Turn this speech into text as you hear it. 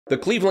The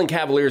Cleveland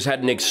Cavaliers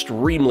had an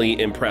extremely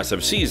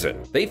impressive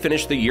season. They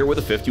finished the year with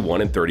a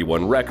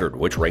 51-31 record,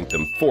 which ranked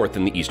them 4th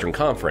in the Eastern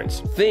Conference.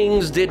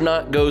 Things did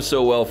not go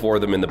so well for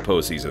them in the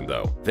postseason,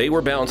 though. They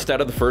were bounced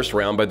out of the first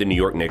round by the New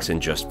York Knicks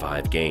in just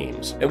 5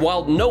 games. And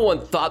while no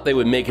one thought they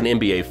would make an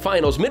NBA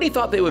Finals, many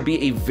thought they would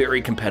be a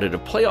very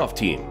competitive playoff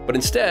team. But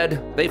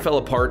instead, they fell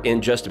apart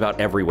in just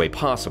about every way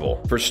possible.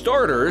 For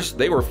starters,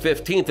 they were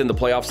 15th in the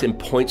playoffs in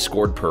points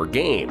scored per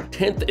game,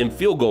 10th in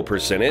field goal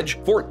percentage,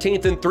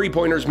 14th in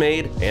three-pointers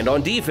made, and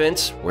on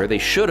defense, where they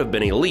should have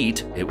been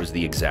elite, it was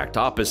the exact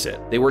opposite.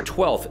 They were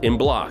 12th in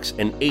blocks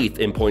and 8th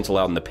in points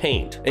allowed in the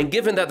paint. And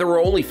given that there were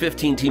only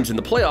 15 teams in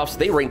the playoffs,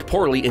 they ranked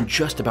poorly in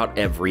just about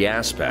every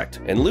aspect.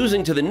 And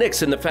losing to the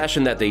Knicks in the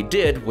fashion that they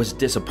did was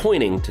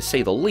disappointing, to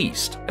say the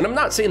least. And I'm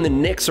not saying the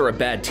Knicks are a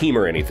bad team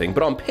or anything,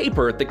 but on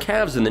paper, the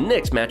Cavs and the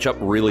Knicks match up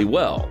really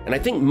well. And I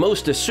think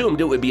most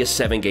assumed it would be a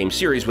 7-game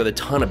series with a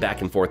ton of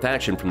back-and-forth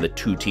action from the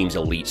two teams'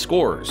 elite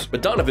scorers.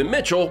 But Donovan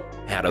Mitchell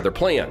had other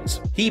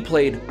plans. He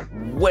played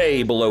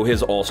way below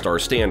his all-star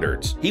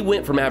standards. He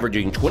went from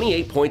averaging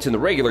 28 points in the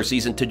regular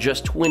season to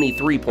just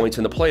 23 points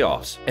in the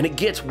playoffs. And it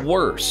gets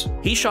worse.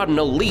 He shot an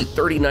elite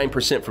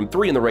 39% from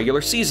 3 in the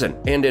regular season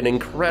and an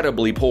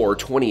incredibly poor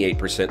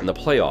 28% in the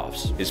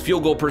playoffs. His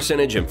field goal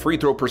percentage and free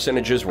throw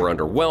percentages were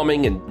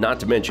underwhelming, and not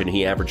to mention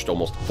he averaged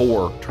almost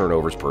 4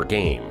 turnovers per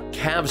game.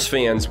 Cavs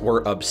fans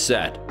were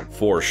upset,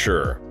 for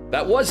sure.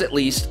 That was at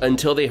least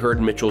until they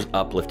heard Mitchell's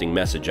uplifting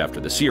message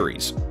after the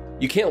series.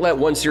 You can't let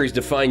one series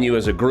define you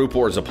as a group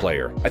or as a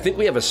player. I think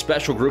we have a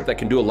special group that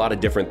can do a lot of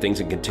different things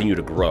and continue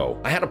to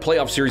grow. I had a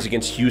playoff series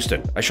against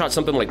Houston. I shot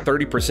something like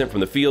 30% from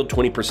the field,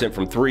 20%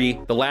 from 3.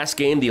 The last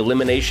game, the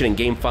elimination in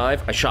Game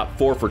 5, I shot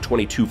 4 for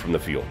 22 from the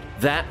field.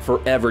 That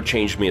forever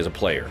changed me as a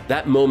player.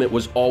 That moment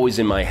was always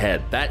in my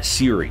head, that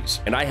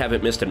series, and I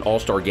haven't missed an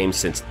all-star game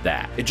since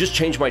that. It just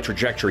changed my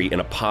trajectory in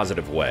a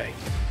positive way.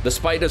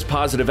 Despite his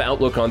positive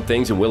outlook on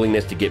things and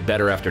willingness to get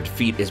better after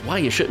defeat is why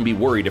you shouldn't be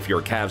worried if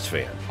you're a Cavs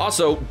fan.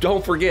 Also,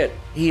 don't forget,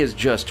 he is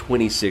just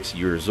 26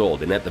 years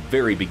old and at the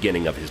very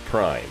beginning of his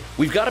prime.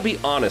 We've got to be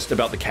honest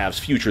about the Cavs'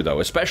 future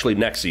though, especially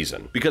next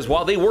season, because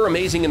while they were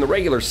amazing in the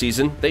regular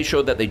season, they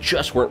showed that they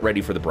just weren't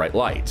ready for the bright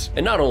lights.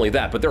 And not only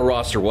that, but their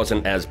roster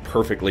wasn't as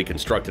perfectly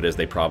constructed as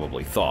they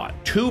probably thought.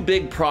 2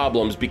 big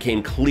problems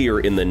became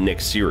clear in the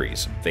Knicks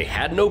series. They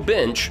had no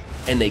bench,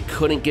 and they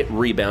couldn't get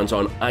rebounds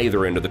on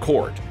either end of the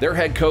court. Their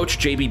head coach,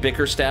 JB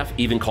Bickerstaff,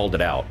 even called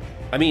it out.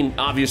 I mean,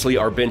 obviously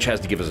our bench has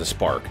to give us a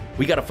spark.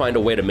 We got to find a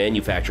way to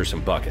manufacture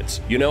some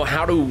buckets. You know,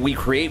 how do we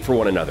create for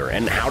one another,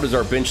 and how does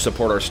our bench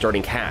support our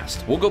starting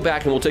cast? We'll go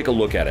back and we'll take a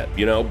look at it,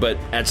 you know, but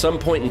at some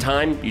point in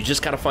time, you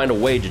just got to find a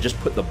way to just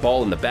put the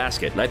ball in the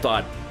basket. And I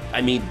thought,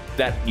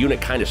 that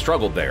unit kind of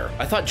struggled there.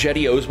 I thought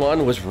Cedi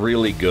Osman was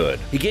really good.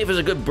 He gave us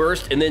a good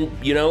burst, and then,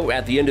 you know,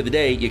 at the end of the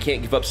day, you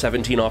can't give up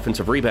 17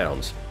 offensive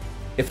rebounds.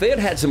 If they had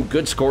had some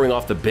good scoring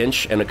off the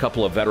bench and a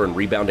couple of veteran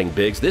rebounding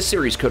bigs, this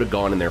series could have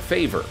gone in their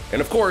favor. And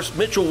of course,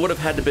 Mitchell would have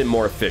had to been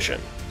more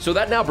efficient. So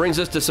that now brings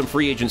us to some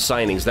free agent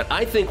signings that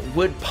I think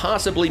would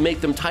possibly make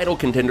them title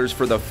contenders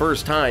for the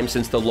first time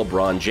since the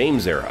LeBron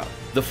James era.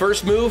 The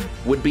first move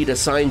would be to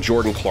sign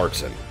Jordan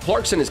Clarkson.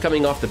 Clarkson is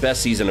coming off the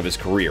best season of his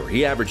career.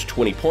 He averaged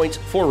 20 points,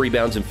 4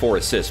 rebounds, and 4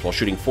 assists while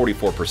shooting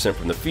 44%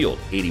 from the field,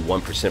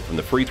 81% from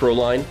the free throw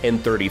line, and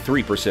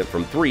 33%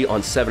 from 3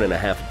 on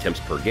 7.5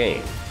 attempts per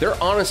game.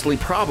 There honestly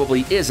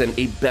probably isn't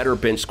a better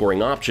bench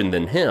scoring option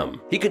than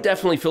him. He could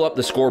definitely fill up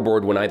the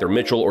scoreboard when either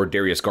Mitchell or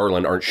Darius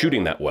Garland aren't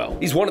shooting that well.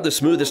 He's one of the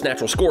smoothest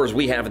natural scorers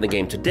we have in the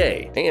game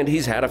today, and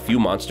he's had a few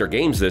monster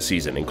games this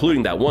season,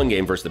 including that one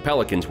game versus the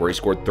Pelicans where he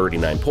scored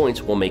 39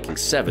 points while making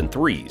 7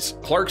 threes.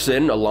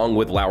 Clarkson, along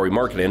with Lauri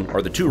Markkanen,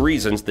 are the 2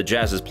 reasons the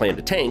Jazz's plan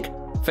to tank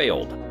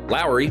failed.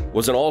 Lauri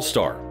was an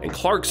all-star, and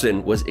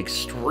Clarkson was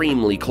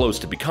extremely close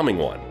to becoming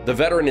one. The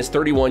veteran is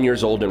 31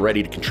 years old and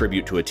ready to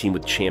contribute to a team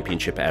with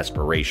championship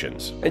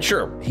aspirations. And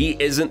sure, he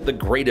isn't the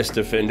greatest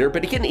defender,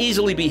 but he can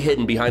easily be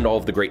hidden behind all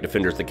of the great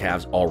defenders the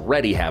Cavs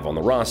already have on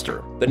the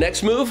roster. The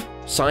next move?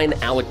 Sign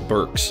Alec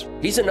Burks.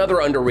 He's another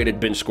underrated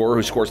bench scorer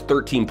who scores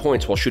 13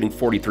 points while shooting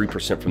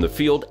 43% from the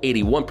field,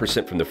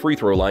 81% from the free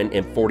throw line,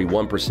 and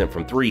 41%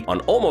 from 3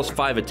 on almost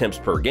 5 attempts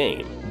per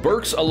game.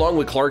 Burks, along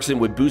with Clarkson,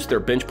 would boost their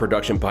bench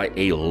production by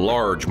a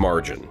large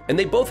margin. And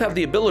they both have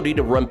the ability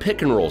to run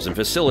pick and rolls and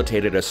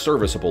facilitate at a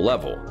serviceable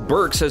level.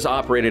 Burks has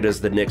operated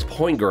as the Knicks'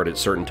 point guard at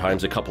certain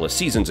times a couple of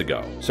seasons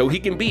ago, so he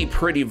can be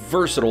pretty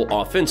versatile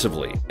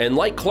offensively. And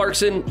like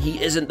Clarkson,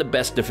 he isn't the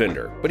best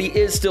defender, but he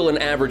is still an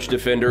average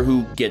defender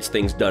who gets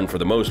things done for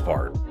the most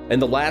part.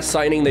 And the last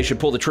signing they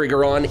should pull the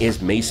trigger on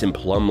is Mason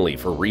Plumlee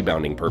for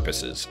rebounding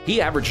purposes. He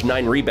averaged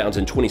 9 rebounds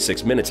in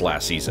 26 minutes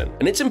last season.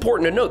 And it's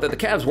important to note that the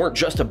Cavs weren't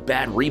just a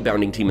bad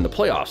rebounding team in the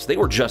playoffs, they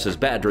were just as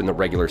bad during the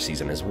regular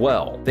season as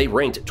well. They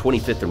ranked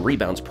 25th in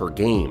rebounds per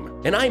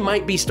game. And I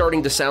might be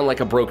starting to sound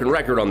like a broken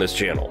record on this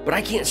channel, but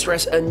I can't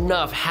stress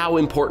enough how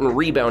important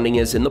rebounding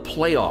is in the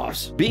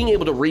playoffs. Being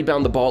able to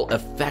rebound the ball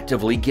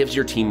effectively gives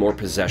your team more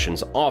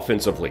possessions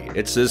offensively.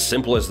 It's as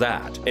simple as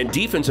that. And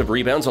defensive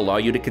rebounds allow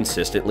you to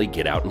consistently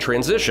get out and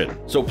transition.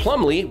 So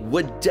Plumlee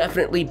would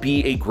definitely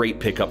be a great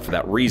pickup for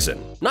that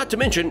reason. Not to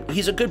mention,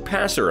 he's a good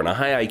passer and a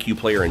high IQ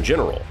player in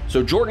general.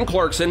 So Jordan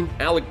Clarkson,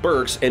 Alec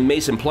Burks, and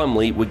Mason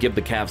Plumlee would give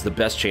the Cavs the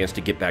best chance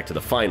to get back to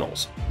the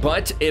finals.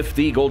 But if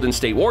the Golden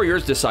State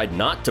Warriors decide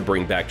not to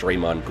bring back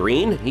Draymond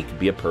Green, he could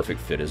be a perfect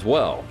fit as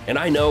well. And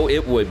I know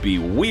it would be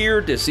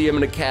weird to see him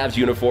in a Cavs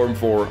uniform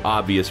for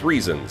obvious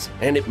reasons,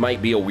 and it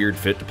might be a weird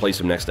fit to place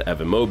him next to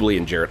Evan Mobley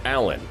and Jarrett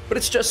Allen, but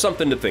it's just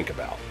something to think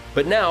about.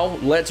 But now,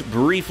 let's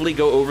briefly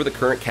go over the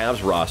current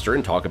Cavs roster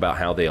and talk about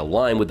how they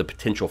align with the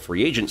potential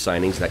free agent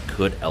signings that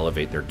could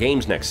elevate their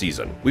games next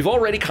season. We've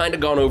already kind of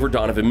gone over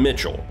Donovan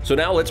Mitchell, so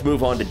now let's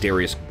move on to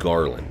Darius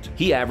Garland.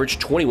 He averaged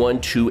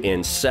 21, 2,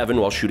 and 7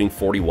 while shooting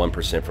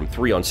 41% from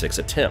 3 on 6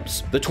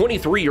 attempts. The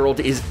 23-year-old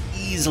is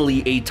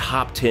easily a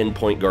top 10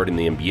 point guard in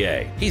the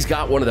NBA. He's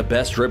got one of the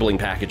best dribbling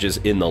packages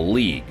in the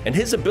league, and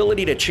his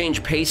ability to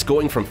change pace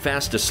going from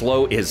fast to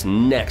slow is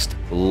next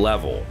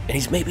level. And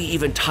he's maybe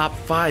even top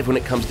 5 when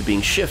it comes to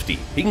being shifty.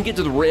 He can get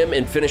to the rim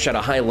and finish at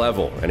a high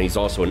level, and he's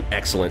also an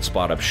excellent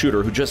spot-up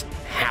shooter who just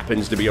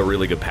happens to be a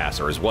really good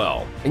passer as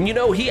well. And you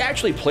know, he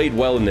actually played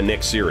well in the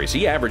Knicks series.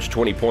 He averaged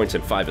 20 points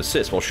and 5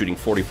 assists while shooting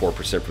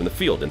 44% from the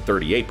field and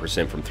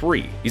 38% from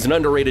 3. He's an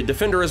underrated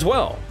defender as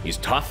well. He's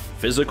tough,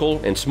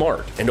 physical, and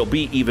smart, and he'll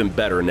be even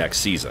better next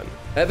season.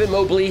 Evan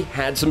Mobley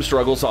had some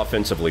struggles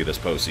offensively this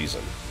postseason,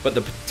 but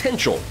the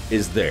potential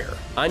is there.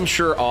 I'm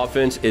sure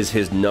offense is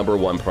his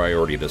 #1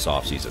 priority this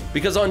offseason,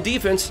 because on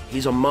defense,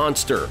 he's a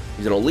monster.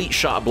 He's an elite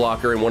shot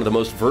blocker and one of the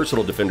most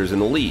versatile defenders in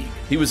the league.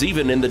 He was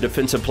even in the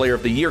Defensive Player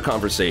of the Year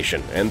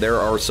conversation, and there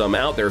are some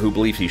out there who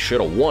believe he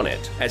should have won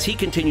it. As he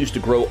continues to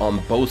grow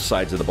on both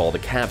sides of the ball, the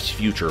Cavs'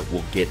 future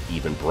will get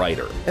even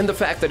brighter. And the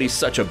fact that he's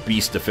such a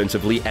beast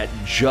defensively at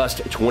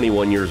just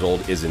 21 years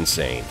old is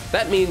insane.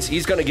 That means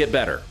he's going to get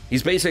better.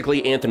 He's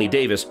basically Anthony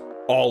Davis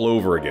all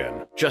over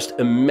again. Just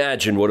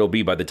imagine what he'll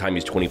be by the time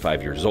he's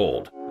 25 years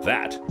old.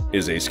 That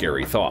is a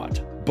scary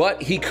thought.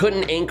 But he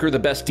couldn't anchor the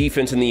best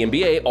defense in the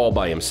NBA all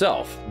by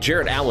himself.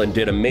 Jarrett Allen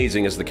did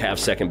amazing as the Cavs'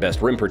 second-best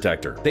rim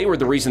protector. They were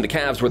the reason the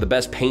Cavs were the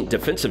best paint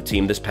defensive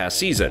team this past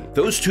season.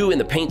 Those two in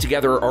the paint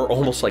together are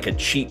almost like a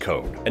cheat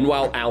code. And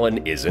while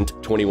Allen isn't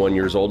 21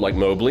 years old like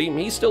Mobley,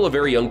 he's still a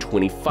very young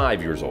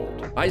 25 years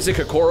old. Isaac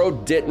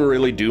Okoro didn't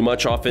really do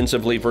much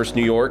offensively versus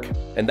New York,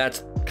 and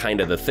that's kind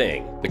of the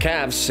thing. The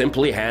Cavs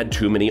simply had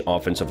too many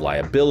offensive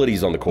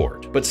liabilities on the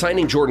court. But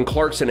signing Jordan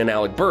Clarkson and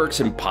Alec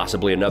Burks and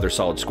possibly another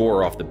solid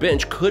scorer off the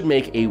bench could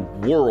make a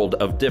world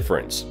of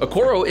difference.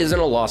 Okoro isn't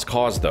a lost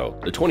cause though.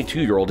 The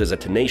 22-year-old is a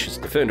tenacious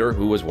defender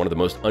who was one of the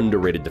most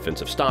underrated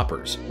defensive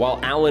stoppers. While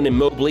Allen and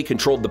Mobley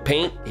controlled the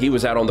paint, he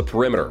was out on the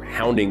perimeter,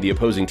 hounding the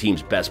opposing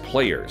team's best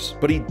players.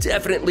 But he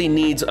definitely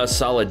needs a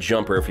solid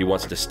jumper if he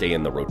wants to stay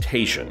in the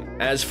rotation.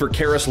 As for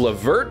Caris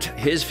LeVert,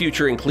 his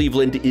future in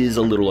Cleveland is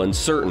a little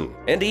uncertain.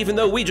 And even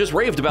though we just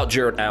raved about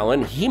Jarrett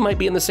Allen, he might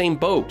be in the same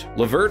boat.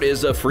 LeVert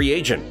is a free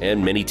agent,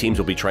 and many teams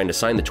will be trying to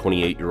sign the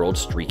 28-year-old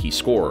streaky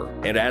scorer.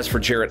 And as for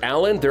Jarrett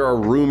Allen, there are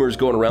rumors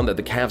going around that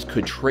the Cavs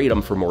could trade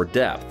him for more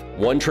depth.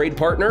 One trade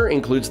partner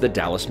includes the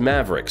Dallas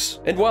Mavericks.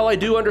 And while I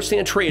do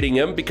understand trading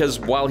him, because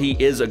while he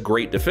is a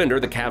great defender,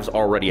 the Cavs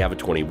already have a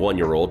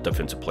 21-year-old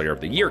Defensive Player of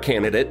the Year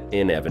candidate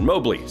in Evan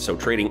Mobley, so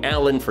trading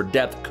Allen for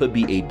depth could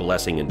be a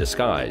blessing in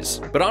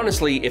disguise. But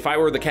honestly, if I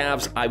were the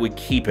Cavs, I would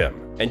keep him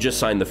and just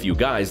sign the few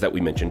guys that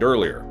we mentioned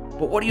earlier.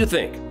 But what do you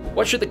think?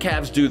 What should the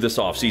Cavs do this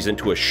offseason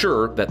to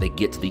assure that they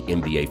get to the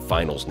NBA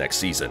Finals next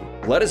season?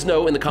 Let us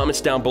know in the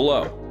comments down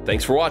below.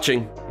 Thanks for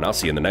watching, and I'll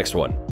see you in the next one.